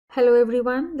Hello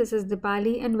everyone, this is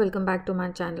Dipali and welcome back to my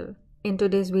channel. In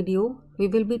today's video, we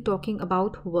will be talking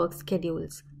about work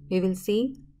schedules. We will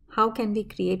see how can we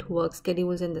create work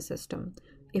schedules in the system.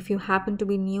 If you happen to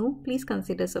be new, please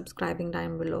consider subscribing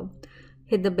down below.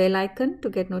 Hit the bell icon to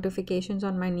get notifications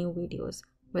on my new videos.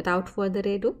 Without further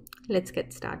ado, let's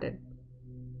get started.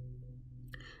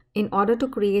 In order to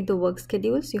create the work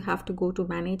schedules, you have to go to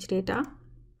Manage Data.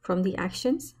 From the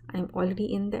Actions, I'm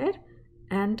already in there,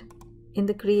 and in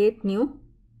the Create New,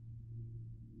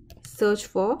 search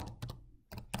for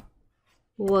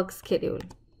Work Schedule.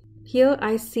 Here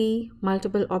I see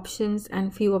multiple options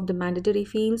and few of the mandatory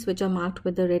fields which are marked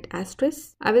with the red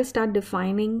asterisk. I will start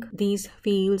defining these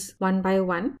fields one by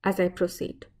one as I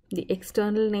proceed. The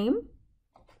external name,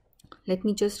 let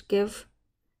me just give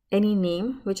any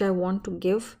name which I want to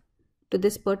give to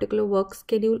this particular work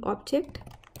schedule object,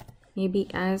 maybe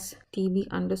as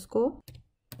TB underscore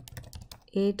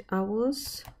 8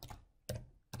 hours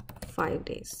 5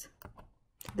 days.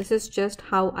 This is just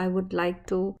how I would like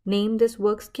to name this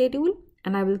work schedule,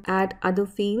 and I will add other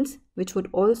fields which would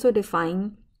also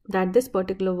define that this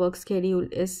particular work schedule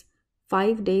is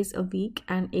 5 days a week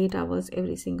and 8 hours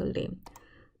every single day.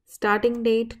 Starting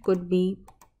date could be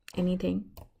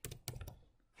anything,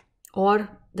 or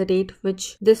the date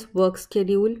which this work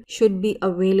schedule should be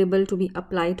available to be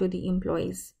applied to the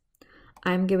employees.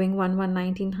 I am giving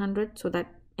 1/1900 so that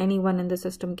anyone in the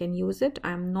system can use it.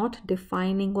 I am not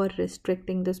defining or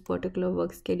restricting this particular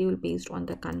work schedule based on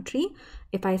the country.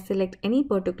 If I select any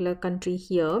particular country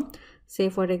here, say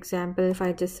for example, if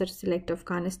I just select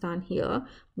Afghanistan here,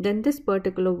 then this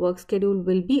particular work schedule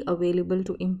will be available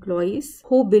to employees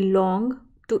who belong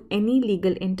to any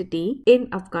legal entity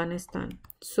in Afghanistan.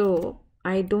 So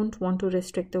I don't want to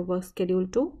restrict the work schedule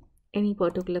to any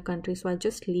particular country, so I'll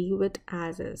just leave it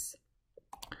as is.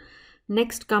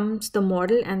 Next comes the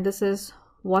model, and this is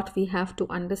what we have to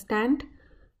understand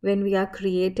when we are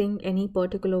creating any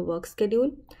particular work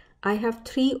schedule. I have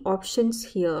three options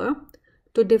here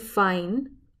to define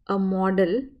a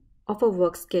model of a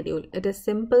work schedule. It is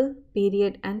simple,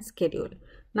 period, and schedule.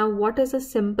 Now, what is a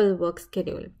simple work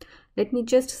schedule? Let me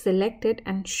just select it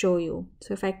and show you.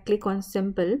 So if I click on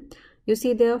simple, you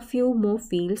see there are a few more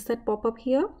fields that pop up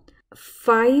here.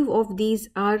 5 of these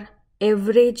are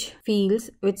average fields,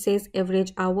 which says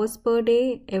average hours per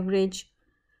day, average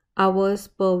hours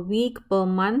per week, per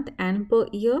month, and per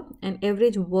year, and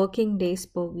average working days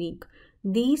per week.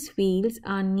 These fields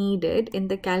are needed in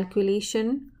the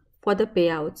calculation for the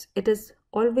payouts. It is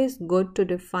always good to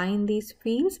define these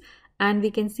fields, and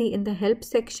we can see in the help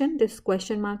section, this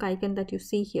question mark icon that you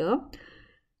see here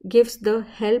gives the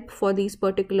help for these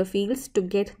particular fields to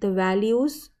get the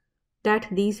values that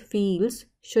these fields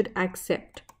should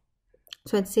accept.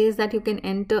 So it says that you can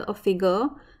enter a figure,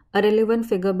 a relevant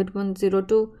figure between 0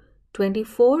 to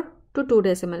 24 to 2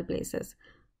 decimal places.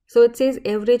 So it says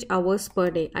average hours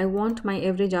per day. I want my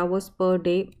average hours per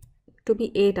day to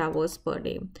be 8 hours per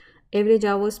day. Average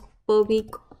hours per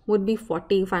week would be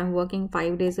 40 if I'm working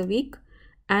 5 days a week,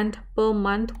 and per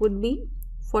month would be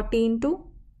 40 into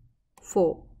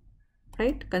 4,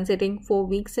 right? Considering 4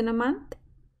 weeks in a month.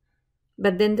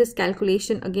 But then this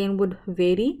calculation again would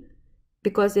vary,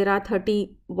 because there are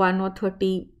 31 or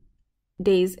 30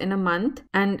 days in a month,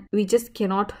 and we just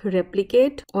cannot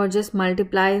replicate or just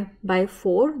multiply by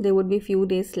 4. There would be few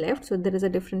days left, so there is a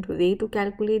different way to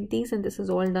calculate these, and this is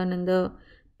all done in the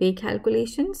pay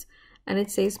calculations. And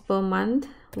it says per month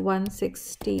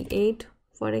 168,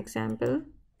 for example.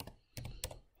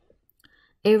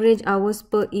 Average hours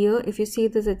per year, if you see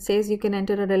this, it says you can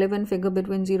enter a relevant figure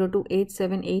between 0 to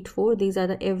 8784. These are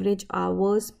the average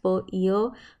hours per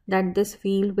year that this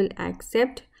field will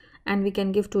accept, and we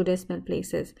can give 2 decimal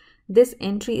places. This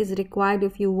entry is required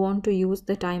if you want to use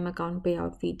the time account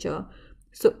payout feature.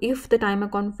 So if the time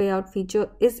account payout feature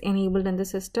is enabled in the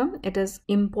system, it is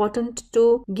important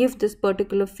to give this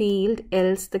particular field,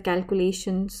 else the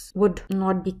calculations would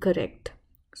not be correct.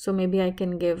 So maybe I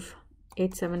can give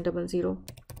 8700.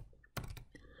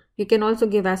 You can also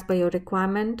give as per your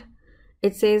requirement.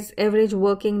 It says average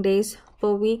working days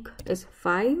per week is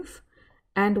 5,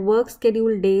 and work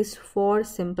schedule days for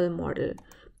simple model.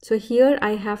 So here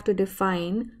I have to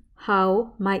define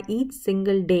how my each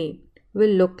single day will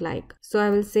look like. So I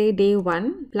will say day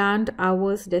 1, planned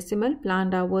hours decimal,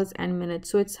 planned hours and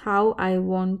minutes. So it's how I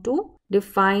want to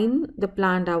define the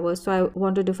planned hours. So I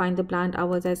want to define the planned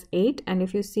hours as 8, and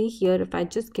if you see here, if I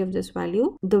just give this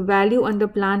value, the value under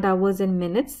planned hours in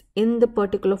minutes in the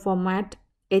particular format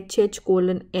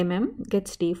HH:MM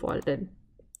gets defaulted.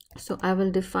 So I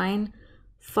will define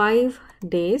 5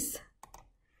 days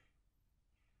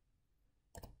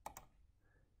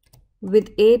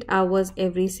with 8 hours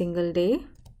every single day.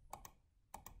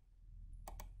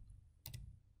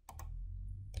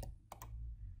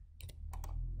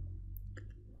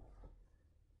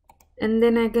 And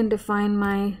then I can define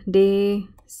my day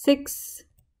 6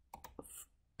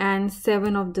 and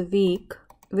 7 of the week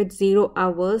with 0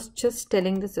 hours, just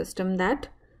telling the system that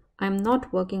I'm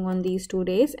not working on these 2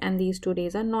 days and these 2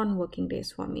 days are non-working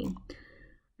days for me.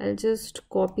 I'll just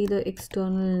copy the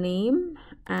external name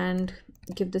and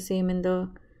give the same in the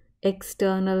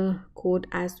external code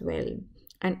as well.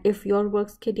 And if your work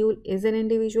schedule is an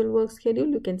individual work schedule,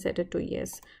 you can set it to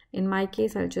yes. In my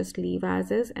case, I'll just leave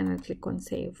as is and I'll click on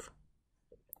save.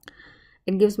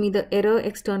 It gives me the error,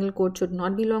 external code should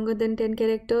not be longer than 10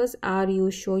 characters. Are you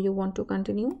sure you want to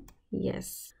continue?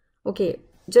 Yes. Okay,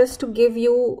 just to give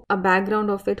you a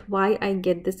background of it, why I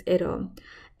get this error.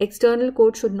 External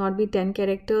code should not be 10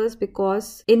 characters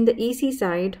because in the EC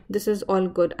side, this is all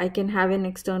good. I can have an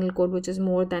external code which is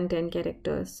more than 10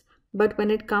 characters. But when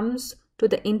it comes to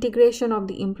the integration of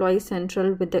the Employee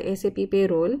Central with the SAP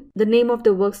Payroll, the name of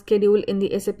the work schedule in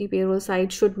the SAP Payroll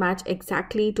side should match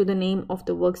exactly to the name of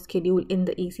the work schedule in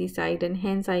the EC side, and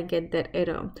hence I get that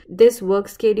error. This work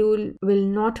schedule will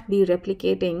not be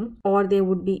replicating, or there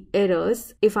would be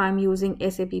errors if I'm using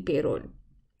SAP Payroll.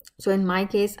 So in my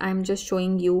case, I'm just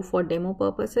showing you for demo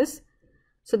purposes.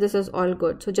 So this is all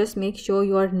good. So just make sure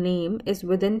your name is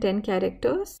within 10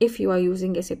 characters if you are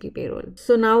using SAP Payroll.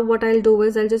 So now what I'll do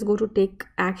is I'll just go to take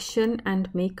action and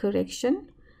make correction.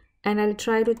 And I'll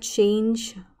try to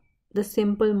change the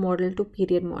simple model to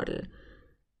period model,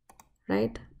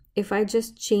 right? If I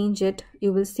just change it,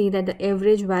 you will see that the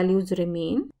average values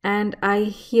remain. And I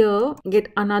here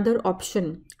get another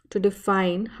option to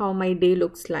define how my day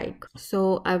looks like.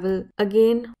 So I will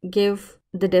again give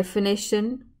the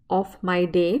definition of my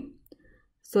day.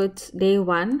 So it's day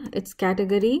 1, its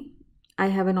category. I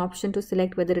have an option to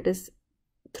select whether it is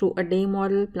through a day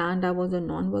model, planned hours or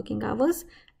non-working hours,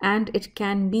 and it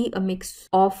can be a mix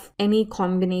of any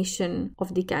combination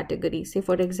of the categories. Say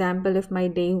for example, if my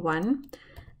day 1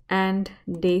 and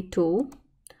day 2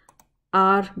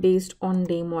 are based on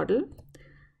day model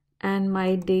and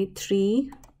my day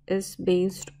 3 is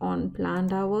based on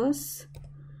planned hours,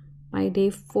 my day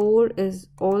 4 is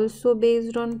also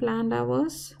based on planned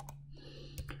hours,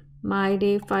 my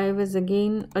day 5 is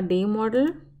again a day model,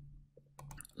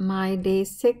 my day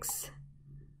 6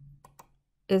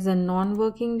 is a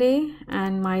non-working day,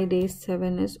 and my day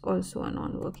 7 is also a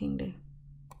non-working day,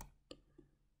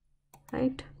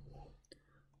 right?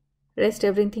 Rest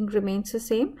everything remains the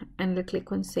same, and we'll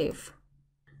click on save.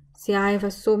 See, I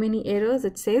have so many errors.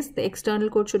 It says the external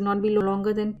code should not be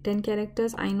longer than 10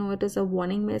 characters. I know it is a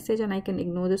warning message and I can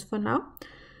ignore this for now.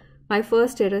 My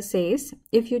first error says,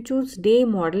 if you choose day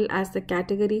model as the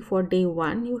category for day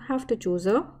 1, you have to choose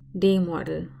a day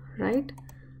model, right?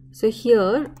 So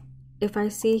here, if I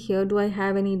see here, do I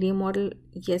have any day model?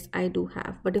 Yes, I do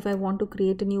have. But if I want to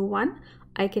create a new one,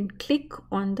 I can click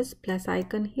on this plus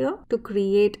icon here to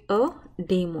create a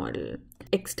day model.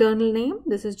 External name,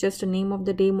 this is just a name of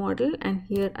the day model, and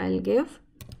here I'll give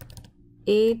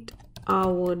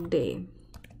 8-hour day.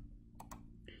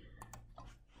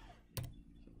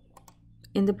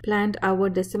 In the planned hour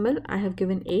decimal, I have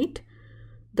given 8.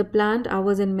 The planned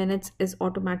hours in minutes is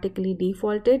automatically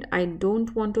defaulted. I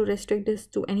don't want to restrict this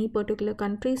to any particular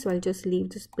country, so I'll just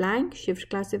leave this blank. Shift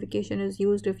classification is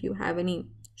used if you have any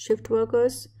shift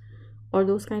workers or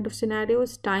those kind of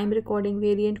scenarios. Time recording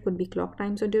variant could be clock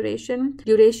times or duration.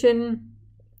 Duration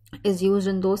is used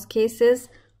in those cases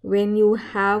when you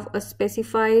have a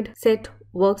specified set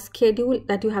work schedule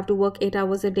that you have to work 8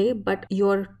 hours a day, but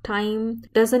your time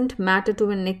doesn't matter to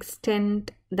an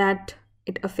extent that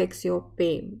it affects your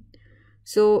pay.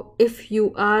 So if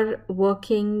you are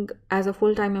working as a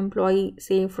full-time employee,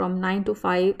 say from 9 to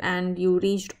 5, and you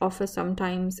reached office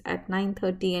sometimes at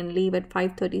 9:30 and leave at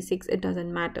 5:36, it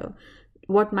doesn't matter.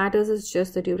 What matters is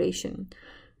just the duration.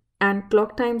 And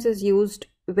clock times is used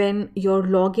when your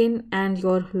login and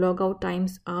your logout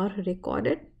times are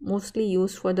recorded, mostly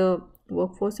used for the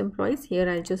workforce employees. Here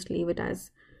I'll just leave it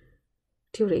as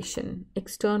duration.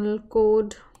 External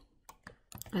code,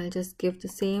 I'll just give the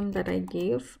same that I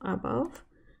gave above,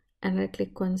 and I'll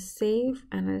click on save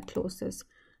and I'll close this.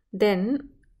 Then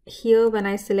here when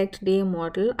I select day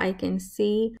model, I can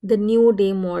see the new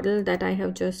day model that I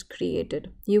have just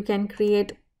created. You can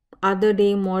create other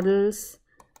day models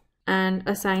and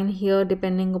assign here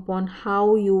depending upon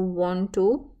how you want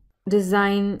to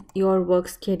design your work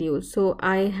schedule. So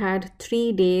I had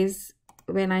 3 days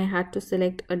when I had to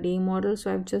select a day model,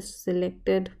 so I've just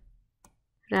selected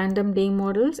random day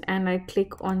models and I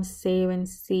click on save and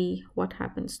see what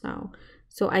happens now.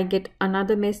 So I get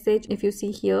another message. If you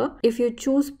see here, if you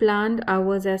choose planned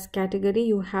hours as category,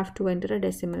 you have to enter a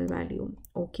decimal value.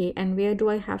 Okay, and where do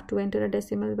I have to enter a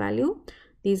decimal value?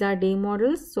 These are day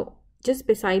models. So just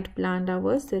beside planned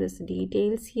hours, there is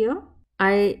details here.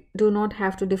 I do not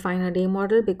have to define a day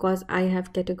model because I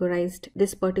have categorized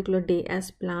this particular day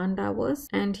as planned hours.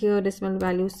 And here decimal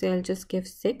value, say I'll just give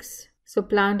 6. So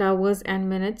planned hours and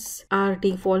minutes are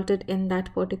defaulted in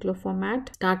that particular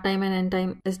format. Start time and end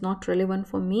time is not relevant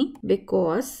for me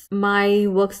because my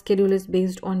work schedule is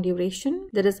based on duration.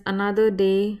 There is another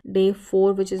day, day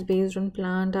 4, which is based on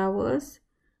planned hours.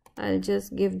 I'll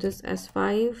just give this as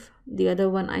 5. The other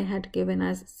one I had given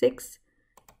as 6.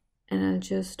 And I'll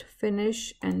just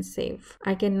finish and save.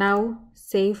 I can now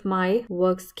save my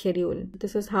work schedule.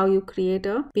 This is how you create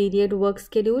a period work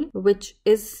schedule, which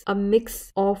is a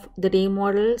mix of the day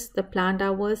models, the planned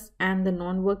hours, and the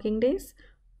non-working days.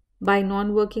 By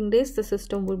non-working days, the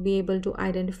system will be able to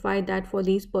identify that for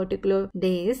these particular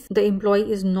days, the employee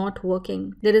is not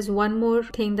working. There is one more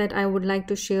thing that I would like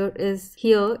to share is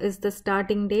here is the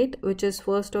starting date, which is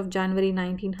 1st of January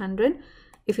 1900.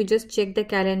 If you just check the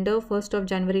calendar, 1st of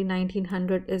January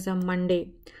 1900 is a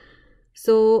Monday.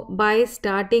 So by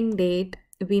starting date,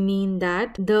 we mean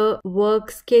that the work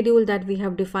schedule that we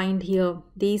have defined here,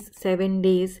 these 7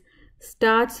 days,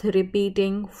 starts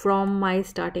repeating from my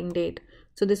starting date.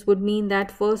 So this would mean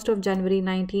that 1st of January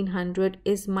 1900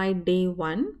 is my day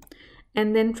 1.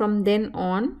 And then from then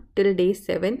on till day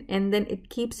 7. And then it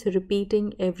keeps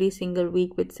repeating every single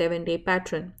week with 7-day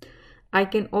pattern. I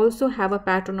can also have a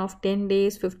pattern of 10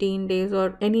 days, 15 days,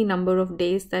 or any number of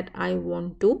days that I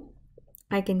want to.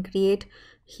 I can create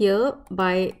here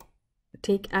by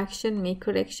take action, make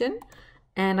correction,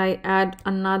 and I add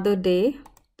another day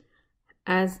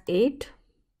as 8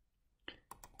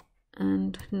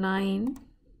 and 9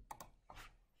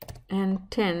 and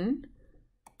 10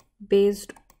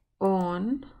 based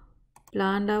on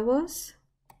planned hours,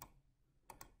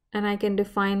 and I can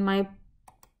define my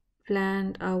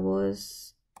planned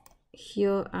hours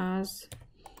here as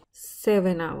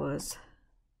 7 hours.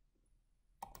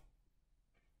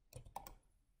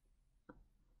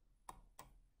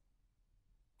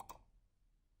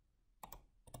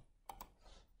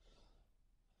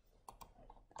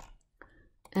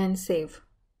 And save.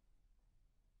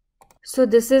 So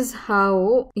this is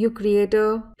how you create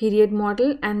a period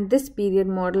model, and this period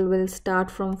model will start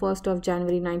from 1st of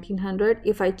January 1900.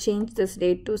 If I change this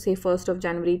date to say 1st of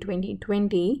January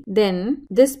 2020, then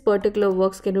this particular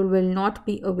work schedule will not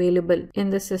be available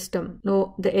in the system.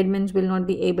 No, the admins will not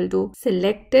be able to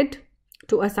select it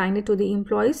to assign it to the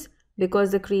employees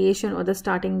because the creation or the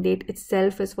starting date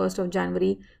itself is 1st of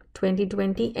January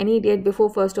 2020. Any date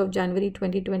before 1st of January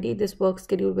 2020, this work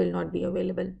schedule will not be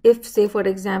available. If, say for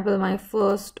example, my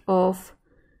 1st of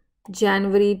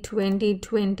January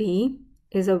 2020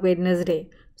 is a Wednesday,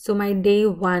 so my day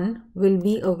 1 will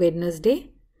be a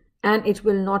Wednesday and it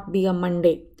will not be a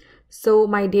Monday. So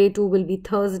my day 2 will be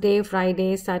Thursday,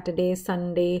 Friday, Saturday,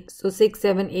 Sunday. So 6,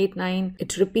 7, 8, 9,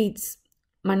 it repeats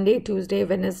Monday, Tuesday,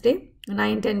 Wednesday.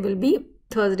 9, 10 will be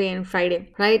Thursday and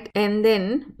Friday, right? And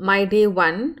then my day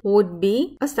 1 would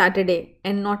be a Saturday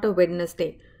and not a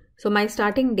Wednesday. So my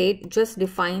starting date just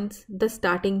defines the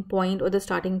starting point or the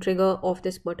starting trigger of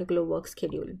this particular work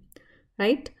schedule,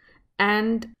 right?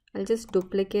 And I'll just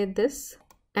duplicate this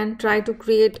and try to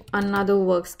create another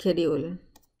work schedule.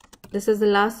 This is the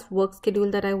last work schedule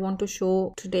that I want to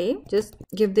show today. Just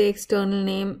give the external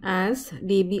name as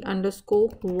db underscore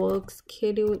work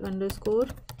schedule underscore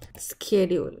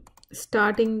schedule.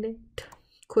 Starting date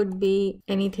could be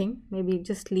anything. Maybe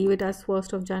just leave it as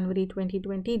 1st of January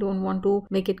 2020. Don't want to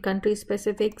make it country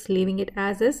specifics, leaving it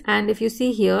as is. And if you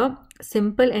see here,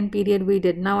 simple and period we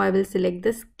did. Now I will select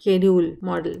the schedule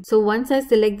model. So once I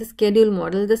select the schedule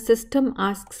model, the system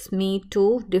asks me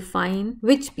to define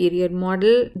which period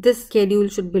model this schedule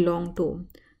should belong to.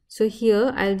 So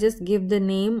here I'll just give the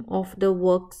name of the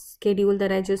work schedule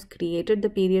that I just created, the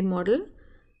period model.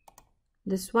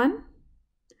 This one,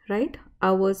 right?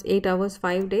 Hours, 8 hours,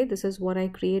 5 days. This is what I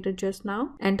created just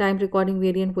now. And time recording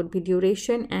variant would be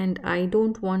duration. And I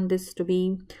don't want this to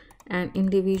be an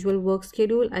individual work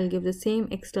schedule. I'll give the same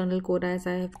external code as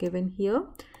I have given here.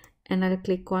 And I'll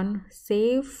click on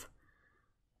save.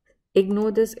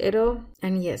 Ignore this error.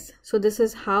 And yes, so this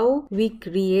is how we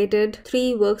created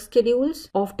 3 work schedules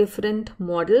of different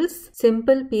models: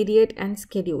 simple, period, and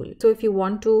schedule. So if you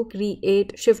want to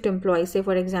create shift employees, say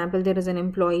for example, there is an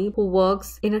employee who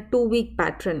works in a 2-week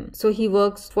pattern. So he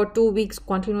works for 2 weeks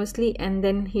continuously and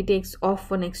then he takes off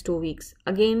for next 2 weeks.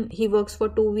 Again, he works for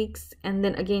 2 weeks and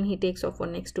then again he takes off for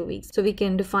next 2 weeks. So we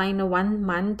can define a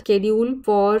 1-month schedule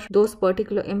for those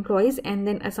particular employees and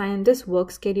then assign this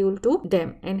work schedule to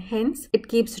them, and hence it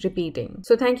keeps repeating.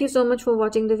 So thank you so much for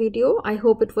watching the video. I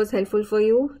hope it was helpful for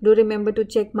you. Do remember to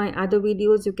check my other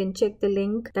videos. You can check the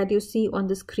link that you see on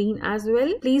the screen as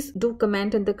well. Please do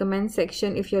comment in the comment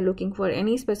section if you're looking for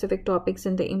any specific topics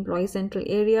in the Employee Central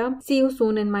area. See you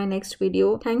soon in my next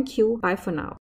video. Thank you. Bye for now.